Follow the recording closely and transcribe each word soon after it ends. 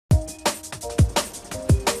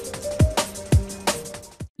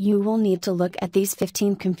You will need to look at these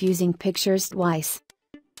 15 confusing pictures twice.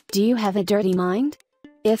 Do you have a dirty mind?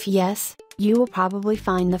 If yes, you will probably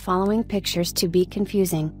find the following pictures to be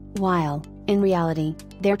confusing, while, in reality,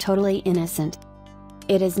 they're totally innocent.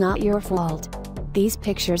 It is not your fault. These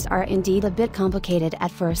pictures are indeed a bit complicated at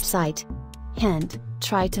first sight. Hint,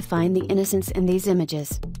 try to find the innocence in these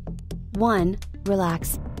images. 1.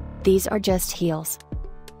 Relax. These are just heels.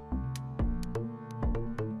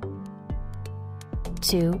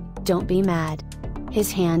 2. Don't be mad.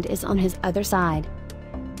 His hand is on his other side.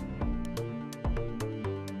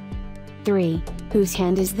 3. Whose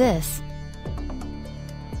hand is this?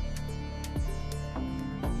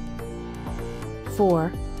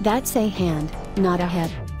 4. That's a hand, not a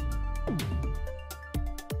head.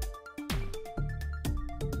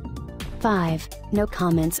 5. No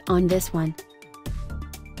comments on this one.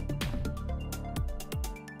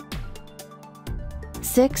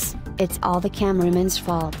 6. It's all the cameraman's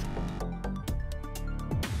fault.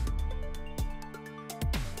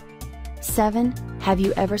 7. Have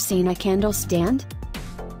you ever seen a candle stand?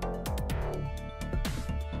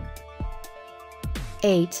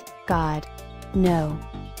 8. God. No.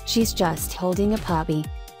 She's just holding a puppy.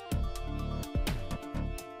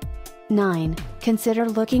 9. Consider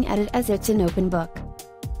looking at it as it's an open book.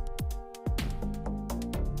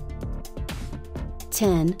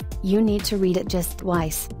 10. You need to read it just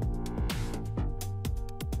twice.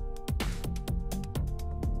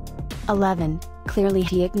 11. Clearly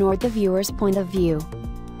he ignored the viewer's point of view.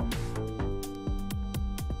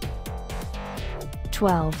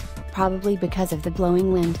 12. Probably because of the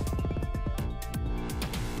blowing wind.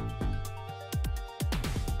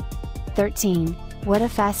 13. What a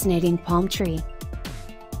fascinating palm tree.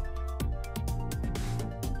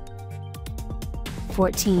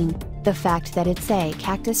 14. The fact that it's a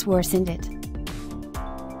cactus worsened it.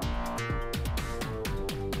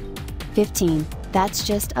 15. That's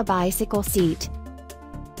just a bicycle seat.